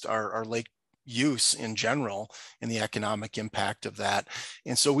 or just our lake use in general and the economic impact of that.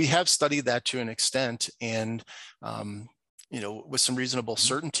 And so we have studied that to an extent, and with some reasonable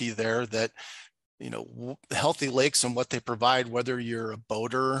certainty there that healthy lakes and what they provide, whether you're a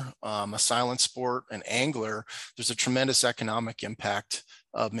boater, a silent sport, an angler, there's a tremendous economic impact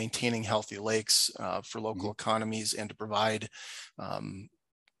of maintaining healthy lakes for local economies and to provide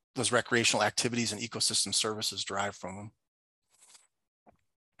those recreational activities and ecosystem services derived from them.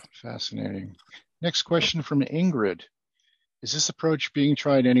 Fascinating. Next question from Ingrid. Is this approach being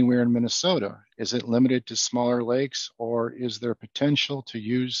tried anywhere in Minnesota? Is it limited to smaller lakes, or is there potential to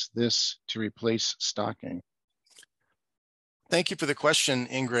use this to replace stocking? Thank you for the question,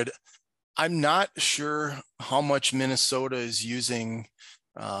 Ingrid. I'm not sure how much Minnesota is using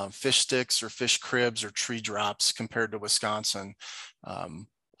fish sticks or fish cribs or tree drops compared to Wisconsin.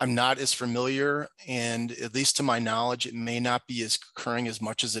 I'm not as familiar, and at least to my knowledge, it may not be as occurring as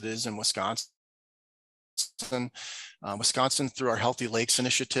much as it is in Wisconsin. Wisconsin, through our Healthy Lakes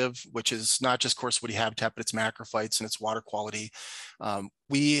initiative, which is not just coarse woody habitat, but it's macrophytes and it's water quality.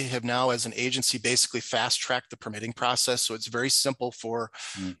 We have now, as an agency, basically fast-tracked the permitting process. So it's very simple for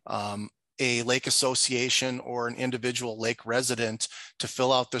a lake association or an individual lake resident to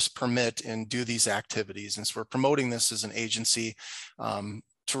fill out this permit and do these activities. And so we're promoting this as an agency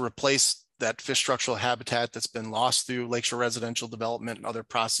to replace that fish structural habitat that's been lost through lakeshore residential development and other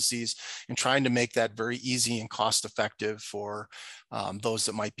processes, and trying to make that very easy and cost effective for those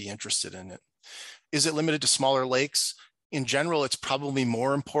that might be interested in it. Is it limited to smaller lakes? In general, it's probably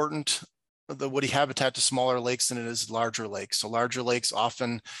more important the woody habitat to smaller lakes than it is larger lakes. So larger lakes,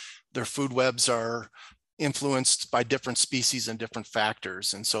 often their food webs are influenced by different species and different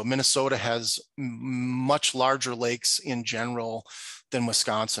factors. And so Minnesota has much larger lakes in general than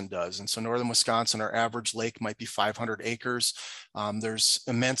Wisconsin does. And so northern Wisconsin, our average lake might be 500 acres. There's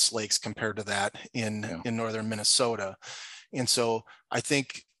immense lakes compared to that in northern Minnesota. And so I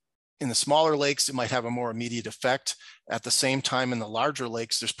think in the smaller lakes, it might have a more immediate effect. At the same time, in the larger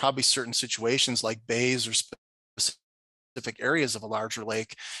lakes, there's probably certain situations like bays or specific areas of a larger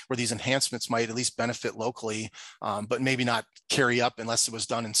lake where these enhancements might at least benefit locally, but maybe not carry up unless it was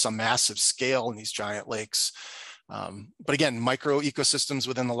done in some massive scale in these giant lakes. But again, micro ecosystems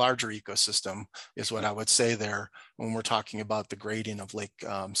within the larger ecosystem is what I would say there when we're talking about the grading of lake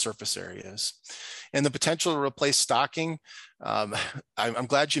surface areas. And the potential to replace stocking, I'm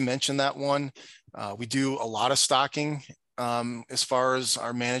glad you mentioned that one. We do a lot of stocking as far as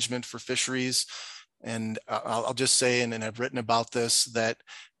our management for fisheries. And I'll just say, and I've written about this, that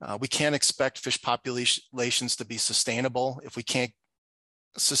we can't expect fish populations to be sustainable if we can't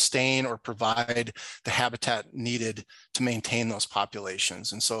sustain or provide the habitat needed to maintain those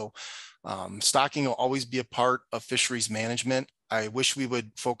populations. And so stocking will always be a part of fisheries management. I wish we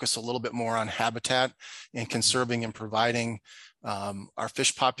would focus a little bit more on habitat and conserving and providing our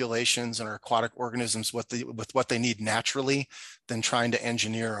fish populations and our aquatic organisms with what they need naturally than trying to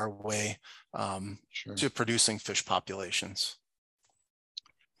engineer our way to producing fish populations.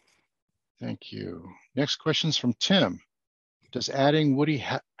 Thank you. Next question is from Tim. Does adding woody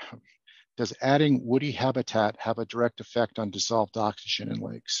habitat have a direct effect on dissolved oxygen in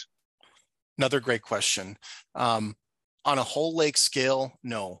lakes? Another great question. On a whole lake scale,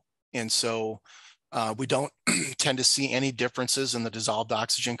 no. And so we don't tend to see any differences in the dissolved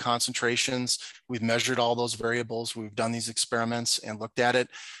oxygen concentrations. We've measured all those variables. We've done these experiments and looked at it.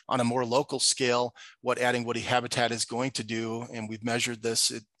 On a more local scale, what adding woody habitat is going to do, and we've measured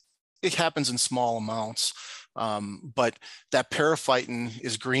this, it happens in small amounts. But that periphyton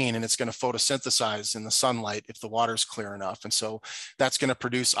is green and it's going to photosynthesize in the sunlight if the water's clear enough. And so that's going to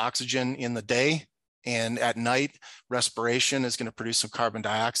produce oxygen in the day, and at night, respiration is going to produce some carbon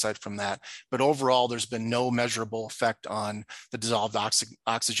dioxide from that. But overall, there's been no measurable effect on the dissolved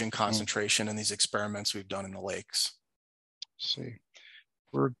oxygen concentration in these experiments we've done in the lakes. See,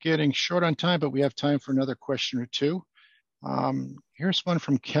 we're getting short on time, but we have time for another question or two. Here's one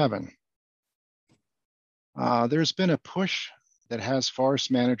from Kevin. There's been a push that has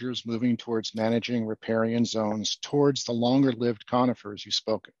forest managers moving towards managing riparian zones towards the longer-lived conifers you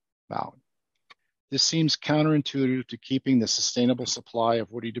spoke about. This seems counterintuitive to keeping the sustainable supply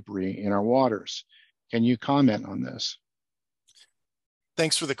of woody debris in our waters. Can you comment on this?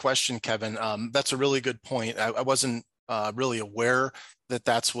 Thanks for the question, Kevin. That's a really good point. I wasn't really aware that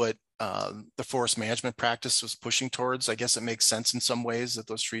that's what the forest management practice was pushing towards. I guess it makes sense in some ways that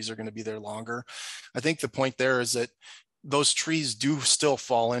those trees are going to be there longer. I think the point there is that those trees do still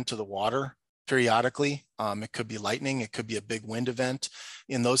fall into the water periodically. It could be lightning, it could be a big wind event.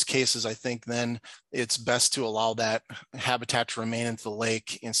 In those cases, I think then it's best to allow that habitat to remain into the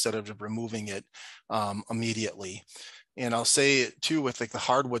lake instead of removing it immediately. And I'll say too, with like the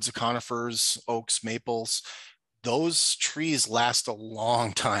hardwoods, the conifers, oaks, maples, those trees last a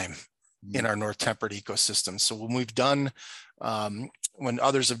long time in our north temperate ecosystem. So when we've done, when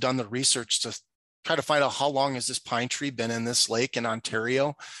others have done the research to try to find out how long has this pine tree been in this lake in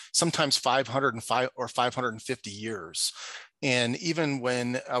Ontario, sometimes 505 or 550 years. And even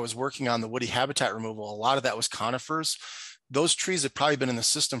when I was working on the woody habitat removal, a lot of that was conifers. Those trees had probably been in the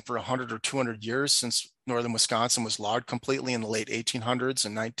system for 100 or 200 years since northern Wisconsin was logged completely in the late 1800s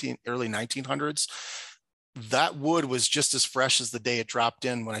and early 1900s. That wood was just as fresh as the day it dropped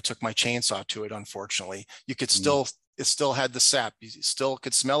in when I took my chainsaw to it, unfortunately. You could still, it still had the sap. You still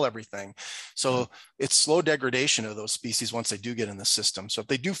could smell everything. So it's slow degradation of those species once they do get in the system. So if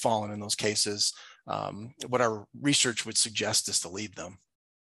they do fall in those cases, what our research would suggest is to leave them.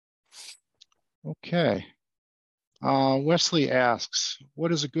 Okay. Wesley asks,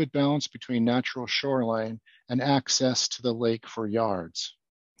 what is a good balance between natural shoreline and access to the lake for yards?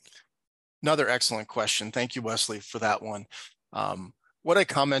 Another excellent question. Thank you, Wesley, for that one. What I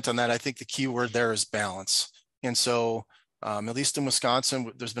comment on that, I think the key word there is balance. And so at least in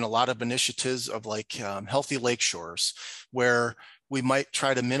Wisconsin, there's been a lot of initiatives of like healthy lake shores where we might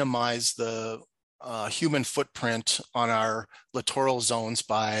try to minimize the human footprint on our littoral zones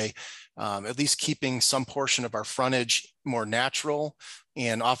by at least keeping some portion of our frontage more natural.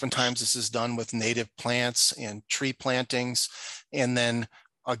 And oftentimes this is done with native plants and tree plantings. And then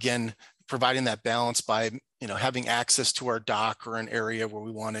again, providing that balance by, having access to our dock or an area where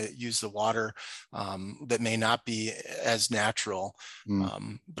we want to use the water that may not be as natural.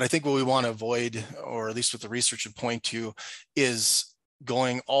 But I think what we want to avoid, or at least what the research would point to, is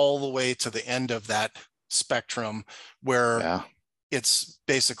going all the way to the end of that spectrum where it's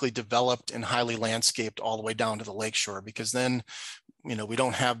basically developed and highly landscaped all the way down to the lakeshore, because then we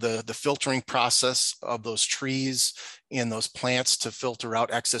don't have the filtering process of those trees and those plants to filter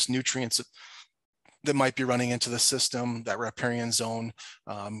out excess nutrients that might be running into the system. That riparian zone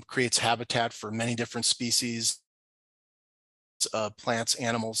creates habitat for many different species, plants,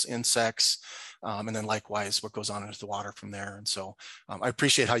 animals, insects, and then likewise what goes on into the water from there. And so I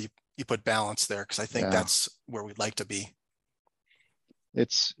appreciate how you put balance there, because I think that's where we'd like to be.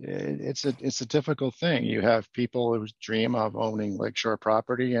 It's a difficult thing. You have people who dream of owning lakeshore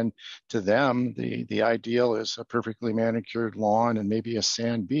property, and to them, the ideal is a perfectly manicured lawn and maybe a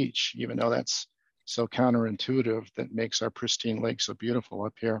sand beach, even though that's so counterintuitive that makes our pristine lake so beautiful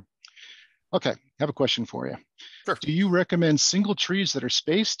up here. Okay, I have a question for you. Sure. Do you recommend single trees that are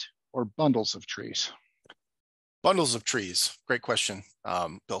spaced or bundles of trees? Bundles of trees. Great question,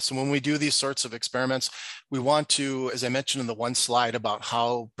 Bill. So when we do these sorts of experiments, we want to, as I mentioned in the one slide about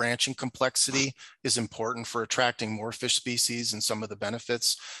how branching complexity is important for attracting more fish species and some of the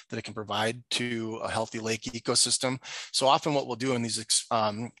benefits that it can provide to a healthy lake ecosystem. So often what we'll do in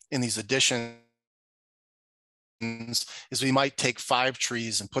these additions is we might take 5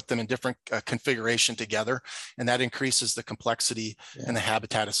 trees and put them in different configuration together, and that increases the complexity and the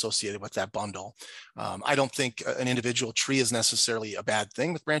habitat associated with that bundle. I don't think an individual tree is necessarily a bad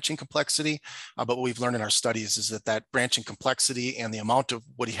thing with branching complexity, but what we've learned in our studies is that branching complexity and the amount of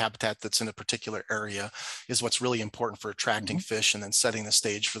woody habitat that's in a particular area is what's really important for attracting fish and then setting the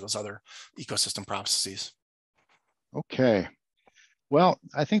stage for those other ecosystem processes. Okay. Well,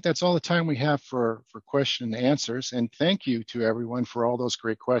 I think that's all the time we have for question and answers. And thank you to everyone for all those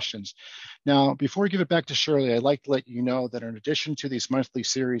great questions. Now, before we give it back to Shirley, I'd like to let you know that in addition to these monthly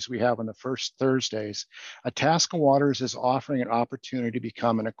series we have on the first Thursdays, Itasca Waters is offering an opportunity to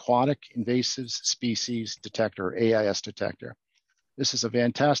become an aquatic invasive species detector, AIS detector. This is a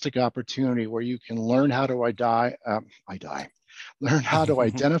fantastic opportunity where you can learn how to learn how to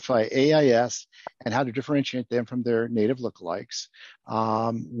identify AIS and how to differentiate them from their native lookalikes,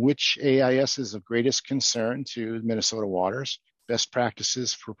 which AIS is of greatest concern to Minnesota waters, best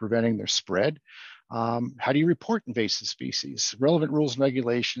practices for preventing their spread, how do you report invasive species, relevant rules and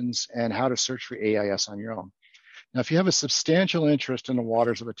regulations, and how to search for AIS on your own. Now, if you have a substantial interest in the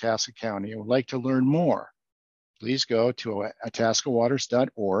waters of Itasca County and would like to learn more, please go to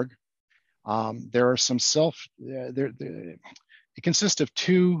itascawaters.org. There are some it consists of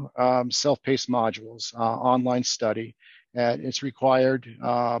 2 self-paced modules, online study. It's required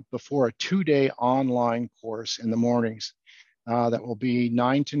before a 2-day online course in the mornings that will be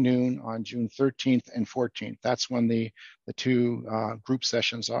 9 to noon on June 13th and 14th. That's when the 2 group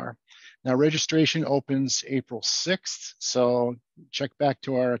sessions are. Now, registration opens April 6th, so check back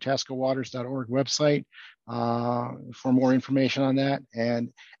to our itascawaters.org website for more information on that.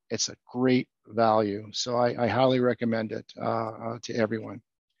 And it's a great value. So I highly recommend it to everyone.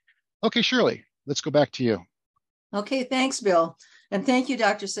 Okay, Shirley, let's go back to you. Okay, thanks, Bill. And thank you,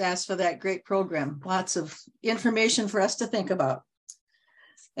 Dr. Sass, for that great program. Lots of information for us to think about.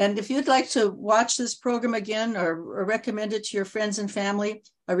 And if you'd like to watch this program again or recommend it to your friends and family,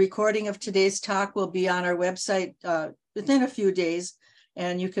 a recording of today's talk will be on our website within a few days,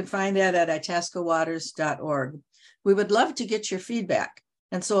 and you can find that at itascawaters.org. We would love to get your feedback.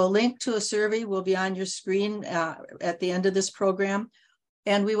 And so a link to a survey will be on your screen at the end of this program.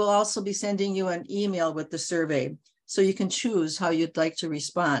 And we will also be sending you an email with the survey, so you can choose how you'd like to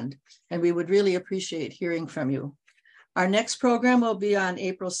respond. And we would really appreciate hearing from you. Our next program will be on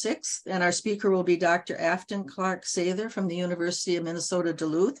April 6th, and our speaker will be Dr. Afton Clark-Sather from the University of Minnesota,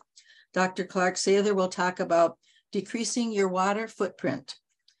 Duluth. Dr. Clark-Sather will talk about decreasing your water footprint.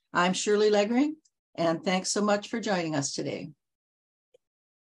 I'm Shirley Legring, and thanks so much for joining us today.